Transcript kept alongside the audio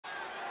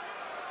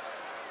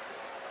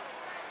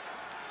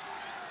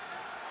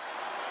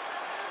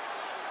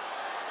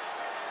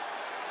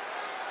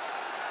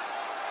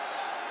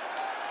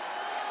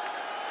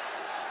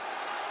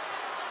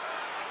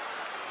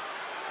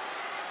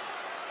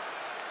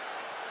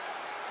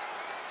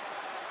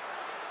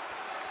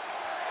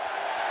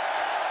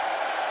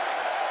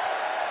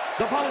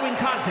The following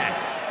contest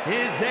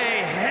is a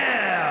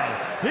Hell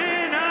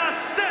in a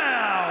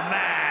Cell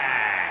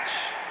match.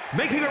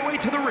 Making her way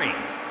to the ring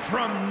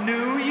from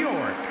New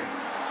York,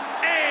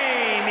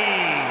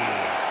 Amy.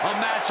 A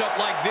matchup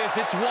like this,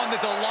 it's one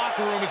that the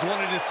locker room has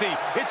wanted to see.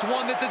 It's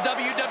one that the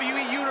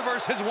WWE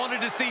Universe has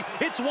wanted to see.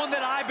 It's one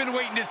that I've been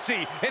waiting to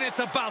see, and it's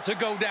about to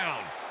go down.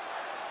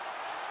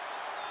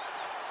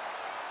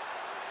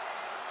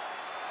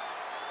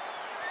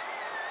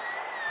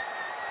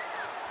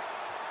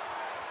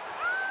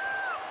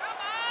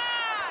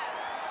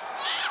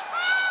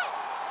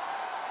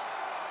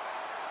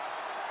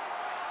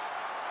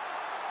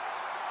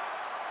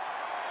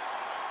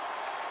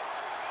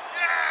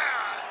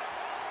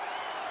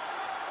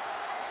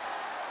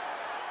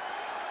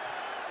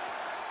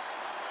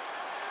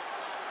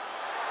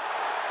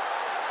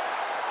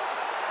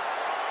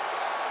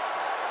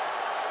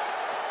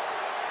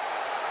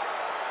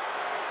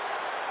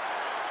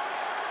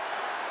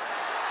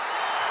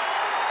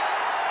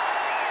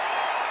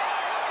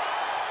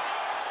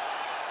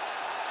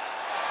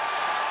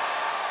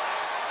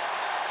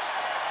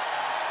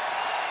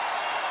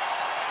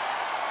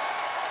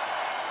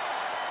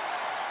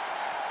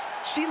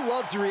 She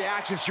loves the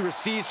reaction she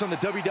receives from the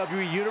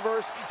WWE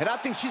Universe, and I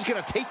think she's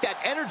going to take that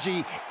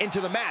energy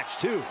into the match,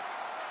 too.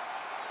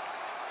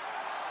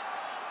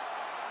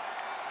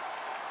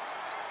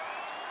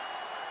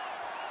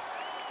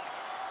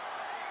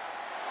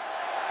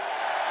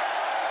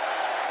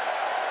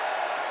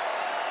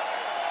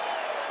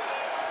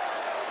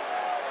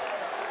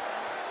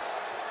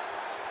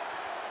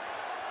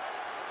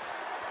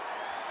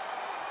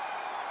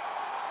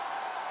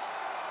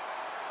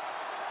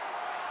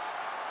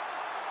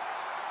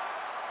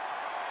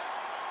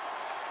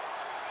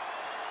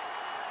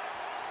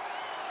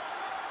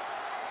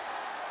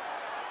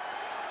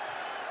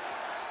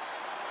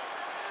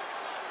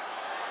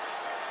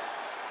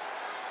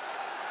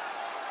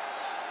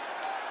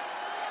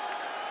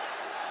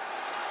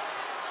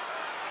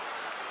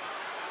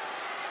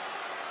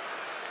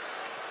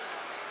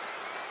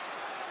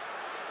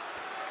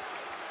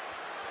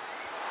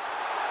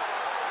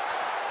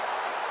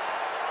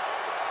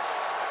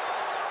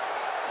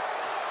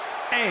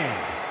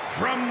 And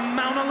from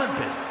Mount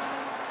Olympus,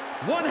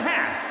 one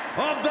half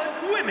of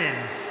the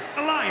Women's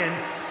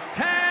Alliance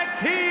Tag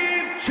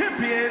Team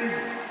Champions,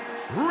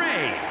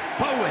 Ray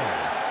Bowen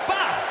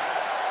Boss.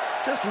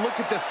 Just look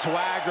at the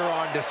swagger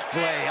on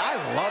display. I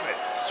love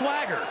it.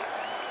 Swagger?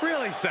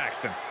 Really,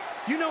 Saxton?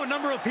 You know a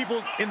number of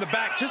people in the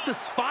back just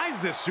despise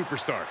this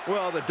superstar.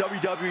 Well, the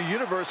WWE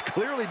Universe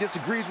clearly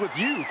disagrees with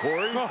you,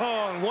 Corey.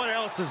 Oh, and what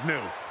else is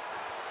new?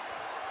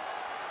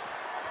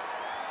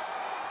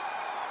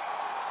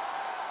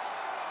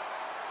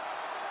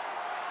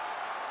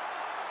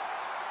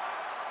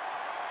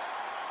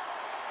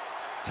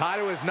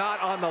 Title is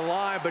not on the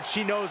line, but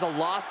she knows a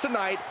loss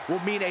tonight will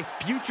mean a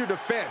future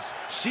defense.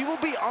 She will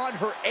be on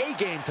her A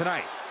game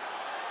tonight.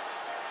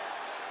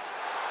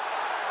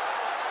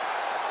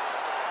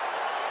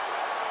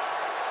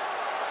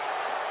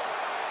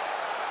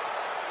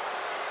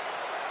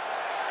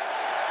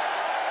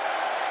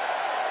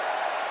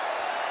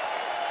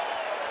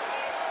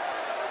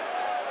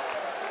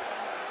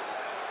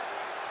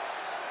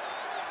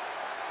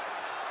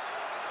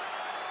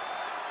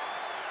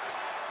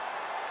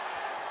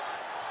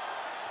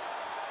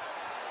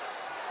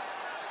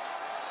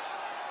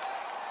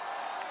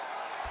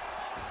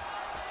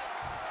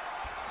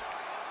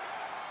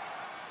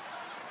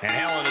 And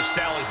Hell in a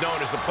Cell is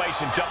known as the place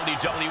in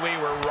WWE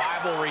where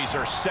rivalries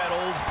are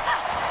settled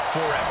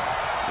forever.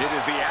 It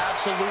is the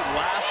absolute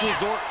last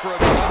resort for a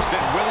grudge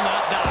that will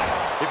not die.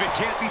 If it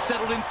can't be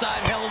settled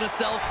inside Hell in a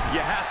Cell, you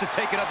have to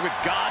take it up with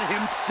God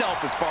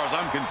himself as far as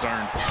I'm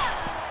concerned.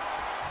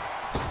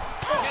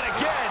 And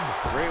again.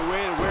 Great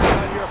way to wear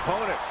down your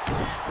opponent.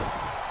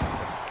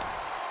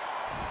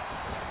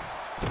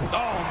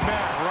 Oh,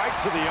 man, right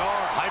to the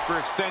arm.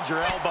 Hyperextend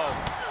your elbow.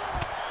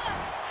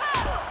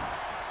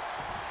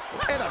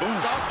 And a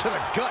stomp to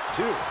the gut,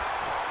 too.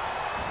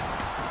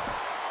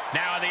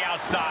 Now on the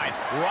outside,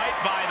 right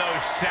by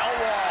those cell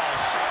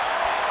walls.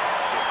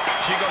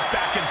 She goes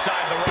back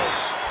inside the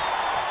ropes.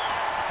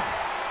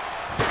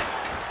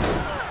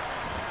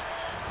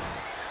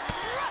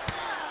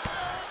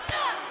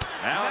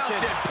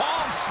 Mounted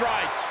palm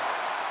strikes.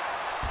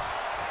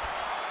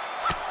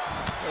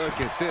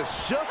 Look at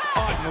this, just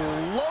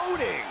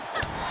unloading.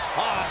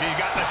 Oh, he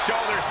got the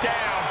shoulders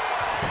down.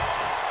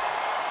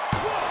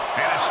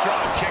 And a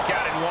strong kick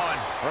out in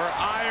one. Her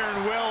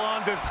iron will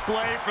on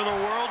display for the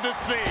world to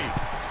see.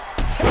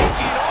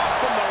 Taking off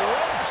from the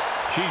ropes.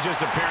 She's just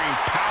appearing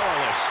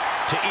powerless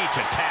to each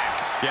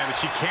attack. Yeah, but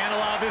she can't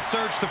allow this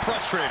surge to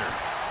frustrate her.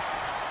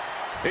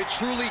 It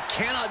truly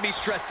cannot be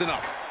stressed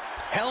enough.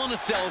 Hell in a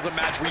Cell is a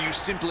match where you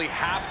simply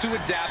have to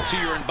adapt to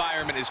your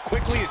environment as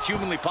quickly as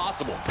humanly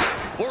possible.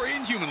 Or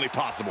inhumanly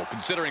possible,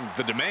 considering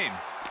the domain.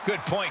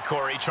 Good point,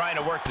 Corey. Trying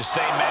to work the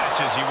same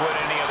match as you would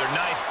any other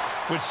night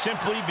would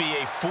simply be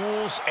a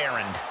fool's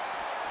errand.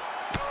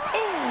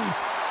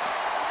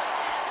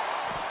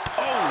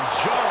 Oh,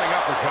 jarring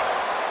uppercut.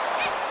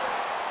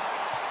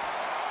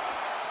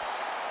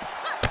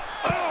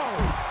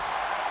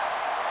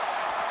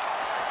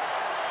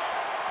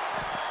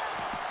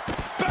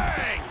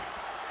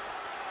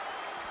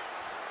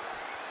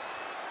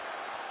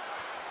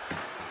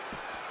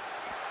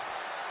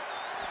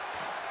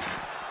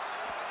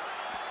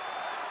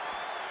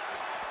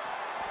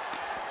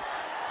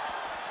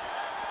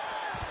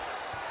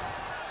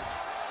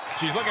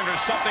 She's looking for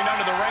something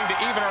under the ring to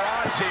even her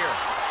odds here.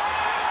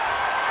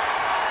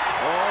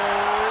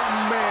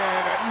 Oh,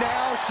 man.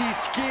 Now she's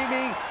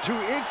scheming to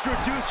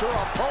introduce her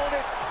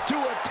opponent to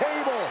a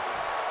table.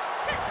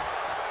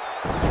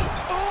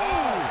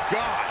 Oh,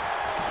 God.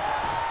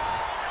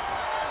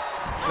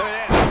 Look at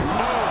that.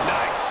 Oh,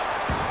 nice.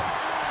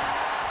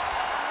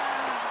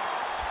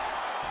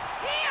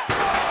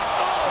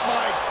 Oh,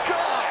 my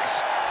gosh.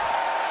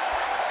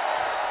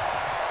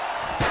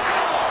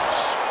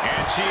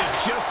 And she is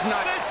just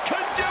not... This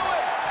could do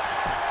it.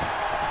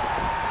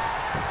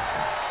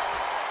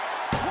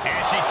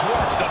 And she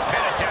thwarts the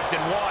pin attempt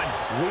and won.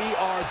 We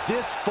are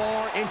this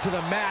far into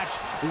the match.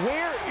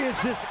 Where is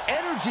this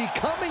energy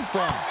coming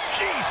from?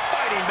 She's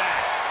fighting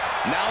back.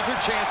 Now's her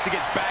chance to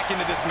get back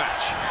into this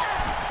match.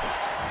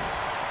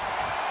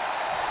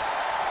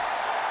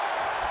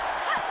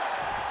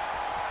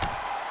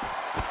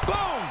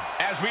 Boom!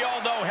 As we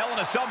all know, Hell in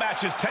a Cell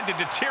matches tend to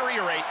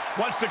deteriorate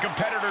once the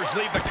competitors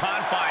leave the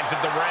confines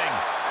of the ring.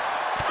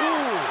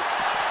 Ooh!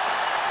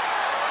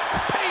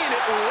 Paying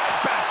it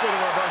right back with a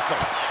reversal.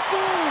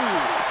 Ooh!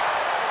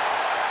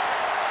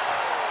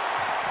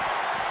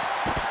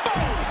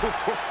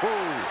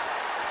 Boom!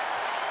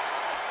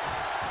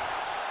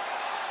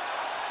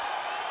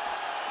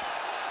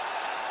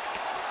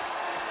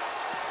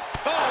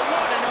 Oh,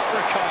 what an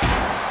uppercut!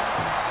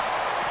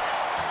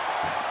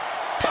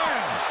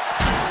 Bam!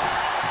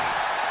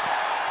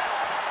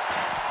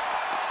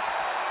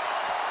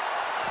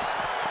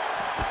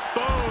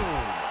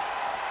 Boom!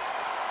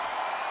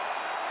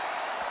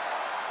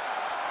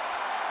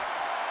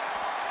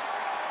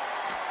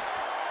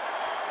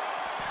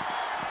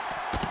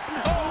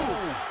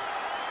 Oh!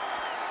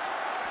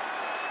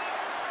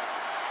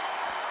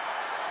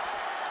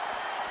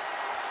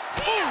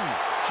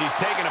 She's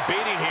taking a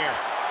beating here.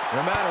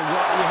 No matter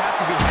what, you have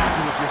to be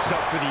happy with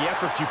yourself for the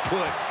effort you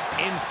put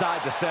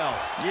inside the cell.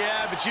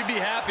 Yeah, but you'd be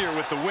happier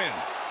with the win.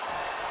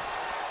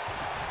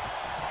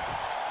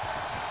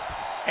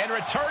 And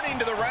returning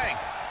to the ring.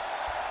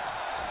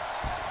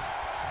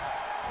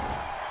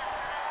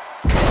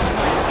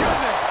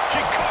 Goodness,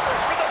 she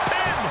covers for the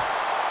pin.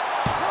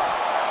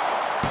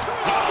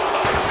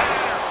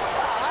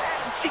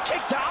 She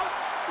kicked out?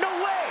 No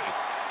way.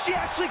 She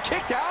actually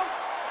kicked out?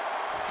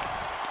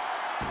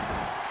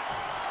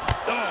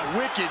 Oh,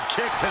 wicked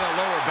kick to the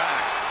lower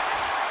back.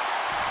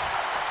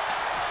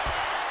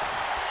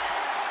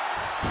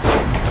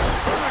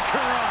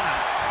 Hurricanrana.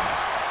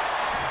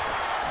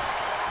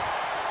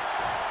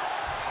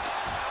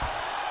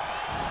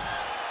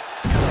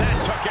 That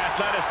took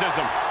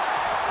athleticism.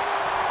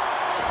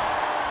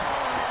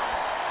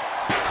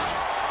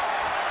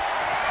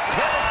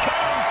 Here it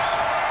comes.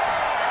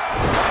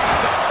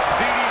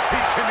 DDT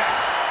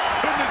connects.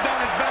 Couldn't have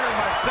done it better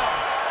myself.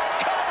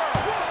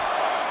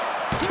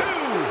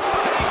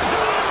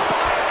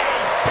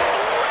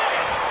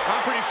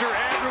 I'm pretty sure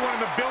everyone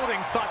in the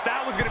building thought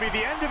that was going to be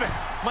the end of it,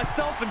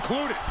 myself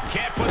included.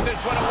 Can't put this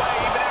one away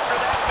even after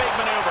that big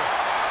maneuver.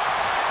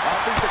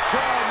 I think the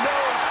crowd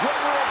knows what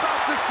we're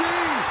about to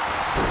see.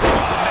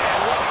 Oh, man,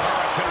 what a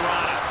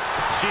Hurricanrana.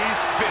 She's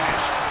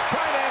finished.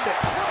 Try to end it.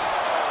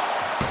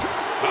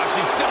 Oh,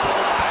 she's still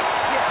alive.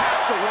 You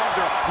have to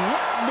wonder,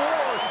 what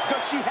more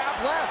does she have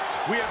left?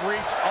 We have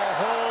reached a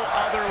whole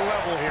other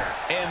level here.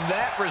 And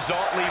that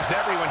result leaves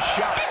everyone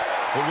shocked.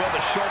 But will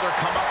the shoulder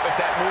come up if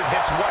that move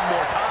hits one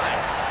more time?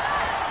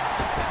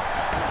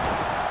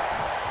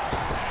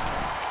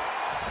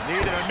 Knee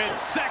to the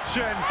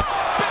midsection.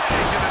 Bang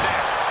to the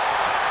neck.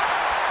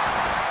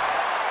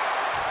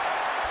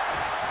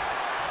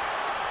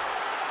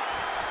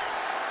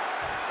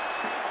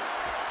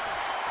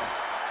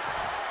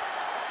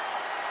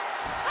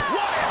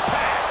 What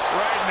impact!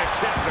 Right in the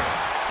kisser.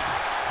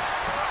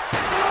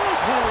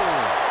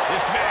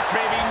 This match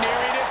may be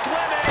nearing its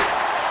limit.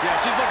 Yeah,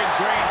 she's looking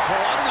drained,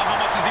 Cole. I don't know how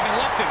much is even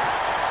left in her.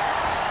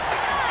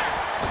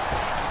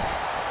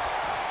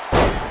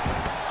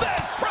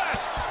 There's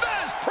press!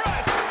 There's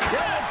press!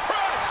 There's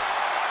press!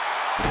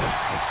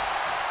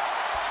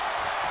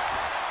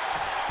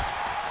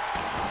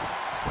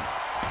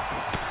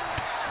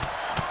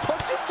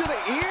 Punches to the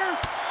ear?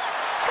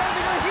 How are they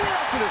going to hear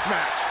after this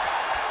match?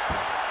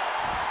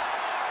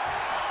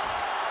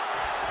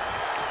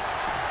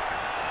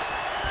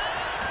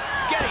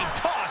 Getting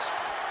tossed.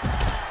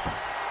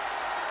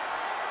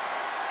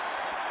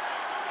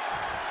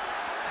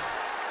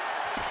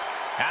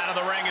 Out of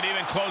the ring and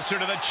even closer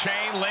to the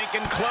chain link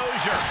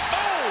enclosure.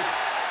 Oh!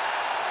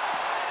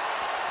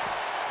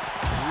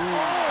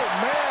 Oh,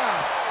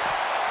 man.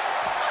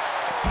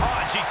 Oh,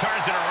 and she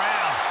turns it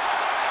around.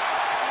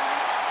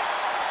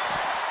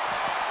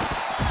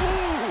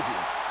 Ooh.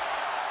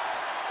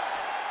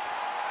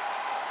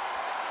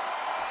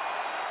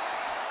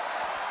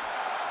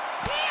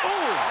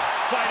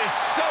 Fight is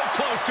so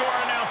close to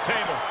our announce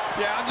table.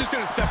 Yeah, I'm just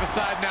going to step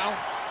aside now.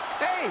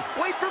 Hey,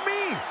 wait for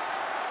me.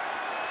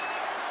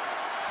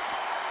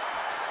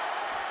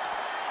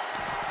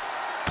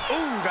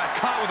 Ooh, got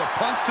caught with a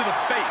punch to the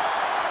face.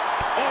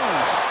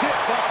 Oh,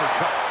 stiff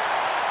uppercut.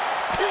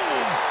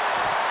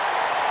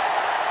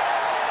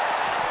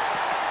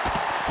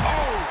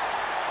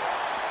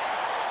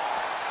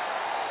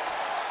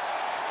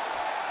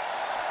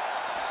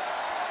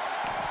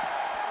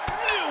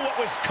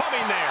 was coming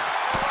there.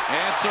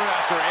 Answer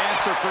after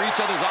answer for each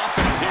other's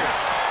offense here.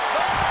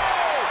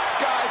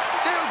 Oh! Guys,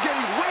 they're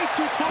getting way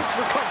too close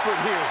for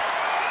comfort here.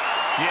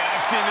 Yeah,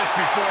 I've seen this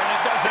before, and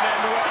it doesn't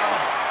end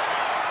well.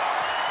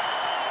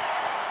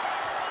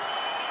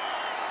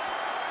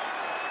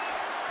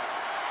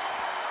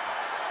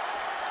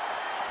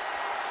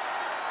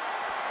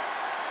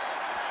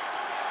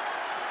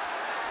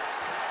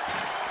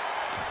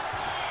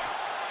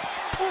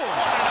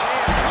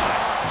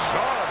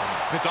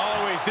 It's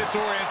always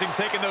disorienting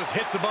taking those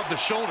hits above the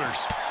shoulders.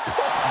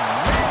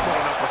 Man, what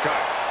an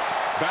uppercut.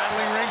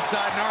 Battling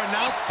ringside, and our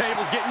announce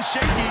table's getting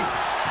shaky.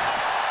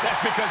 That's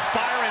because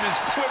Byron is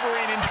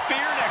quivering in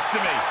fear next to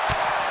me.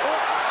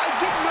 Well, I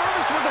get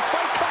nervous when the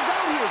fight comes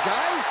out here,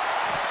 guys.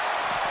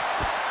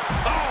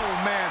 Oh,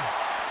 man.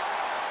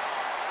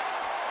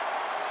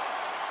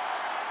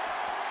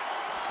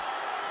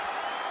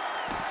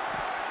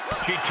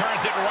 She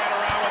turns it right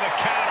around with a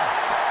counter.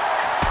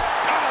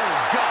 Oh,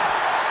 God.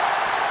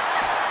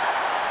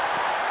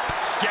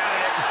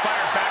 Scouted it and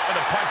fired back with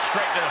a punch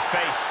straight to the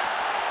face.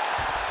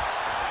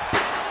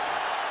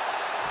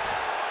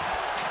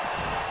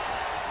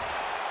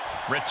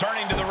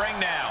 Returning to the ring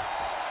now.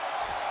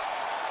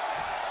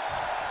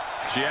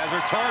 She has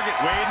her target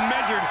weighed and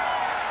measured.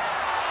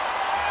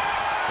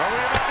 Are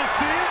we about to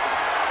see it?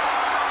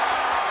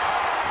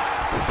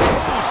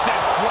 Oh,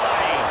 sent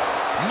flying.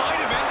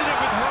 Might have ended it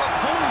with her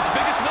opponent's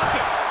biggest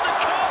weapon. The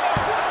cover.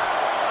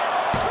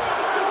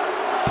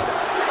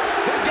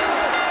 They got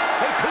it.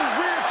 A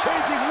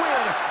career-changing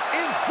win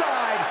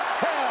inside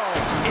Hell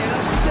in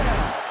a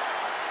Cell.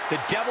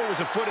 The devil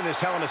was afoot in this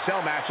Hell in a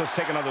Cell match. Let's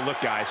take another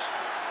look, guys.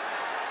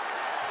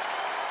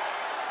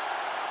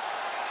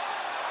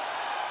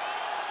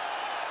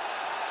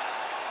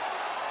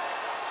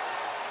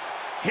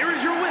 Here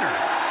is your winner,